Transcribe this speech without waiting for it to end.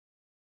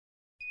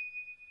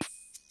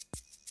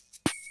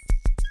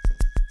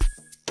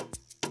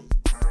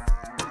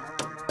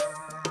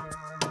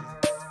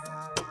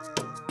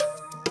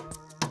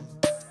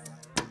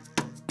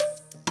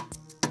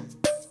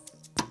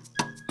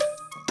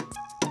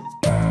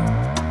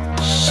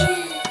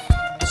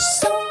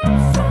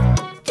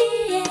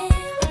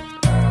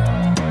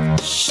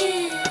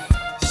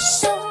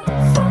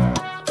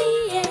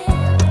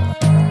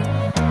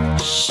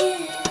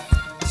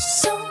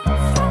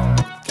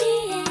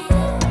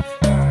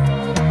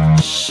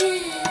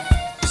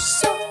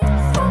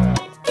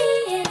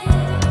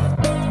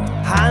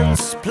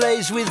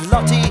plays with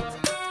Lottie,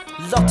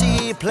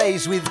 Lottie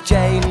plays with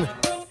Jane,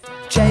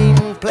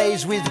 Jane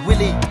plays with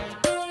Willi,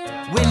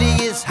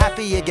 Willi is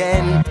happy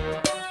again.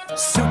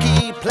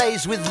 Suki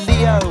plays with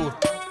Leo,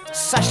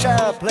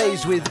 Sacha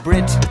plays with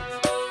Britt,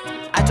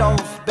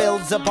 Adolf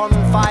builds a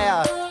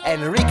bonfire,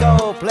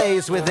 Enrico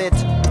plays with it.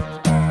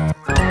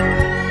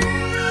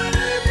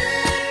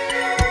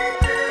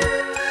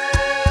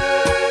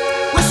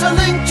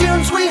 Whistling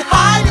tunes, we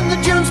hide in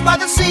the dunes by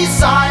the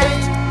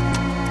seaside.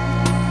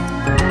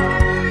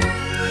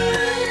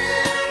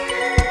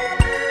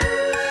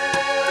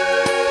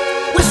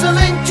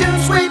 Whistling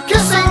tunes, sweet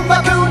kissing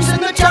baboons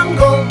in the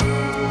jungle.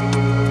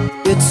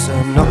 It's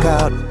a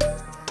knockout.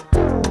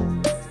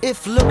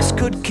 If looks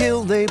could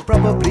kill, they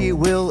probably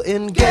will.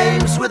 In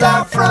games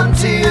without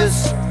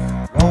frontiers,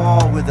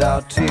 war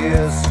without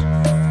tears.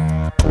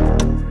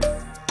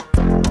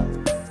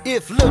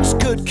 If looks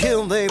could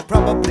kill, they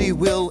probably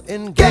will.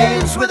 In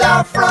games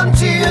without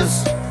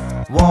frontiers,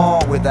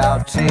 war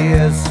without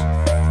tears.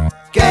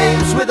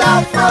 Games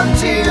without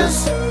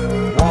frontiers,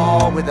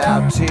 war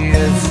without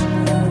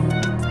tears.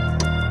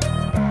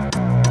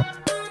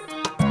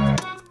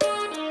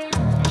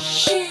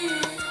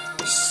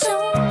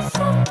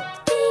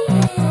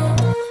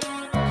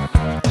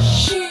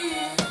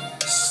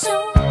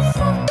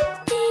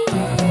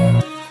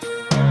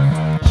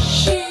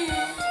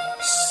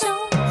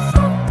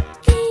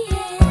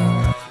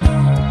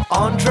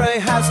 Andre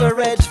has a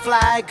red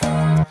flag,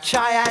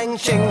 Chiang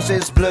Ching's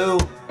is blue.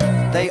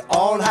 They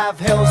all have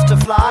hills to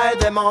fly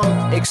them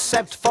on,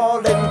 except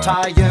for Lin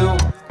Tai-yu.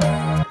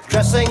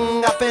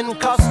 Dressing up in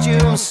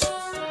costumes,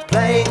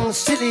 playing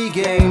silly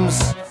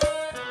games,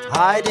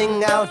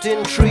 hiding out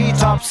in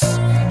treetops,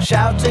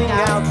 shouting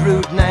out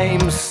rude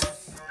names.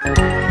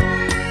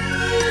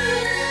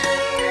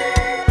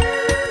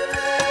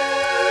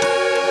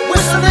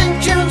 Whistling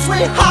tunes,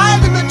 we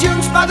hide in the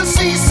dunes by the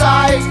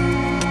seaside.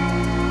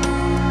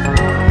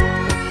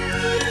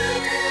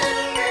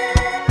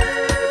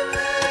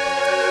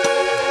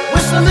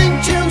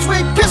 Whistling tunes, we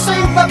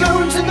kissing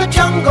baboons in the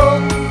jungle.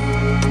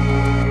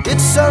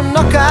 It's a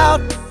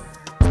knockout.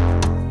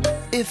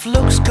 If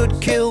looks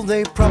could kill,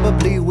 they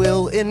probably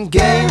will. In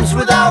games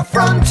without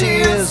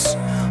frontiers,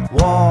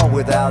 war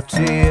without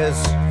tears.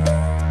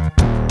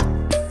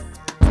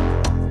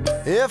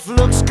 If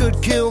looks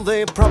could kill,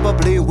 they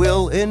probably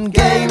will. In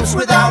games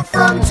without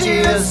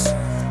frontiers,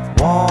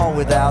 war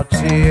without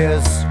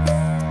tears.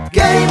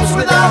 Games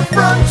without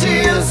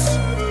frontiers,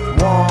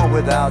 war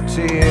without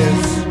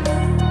tears.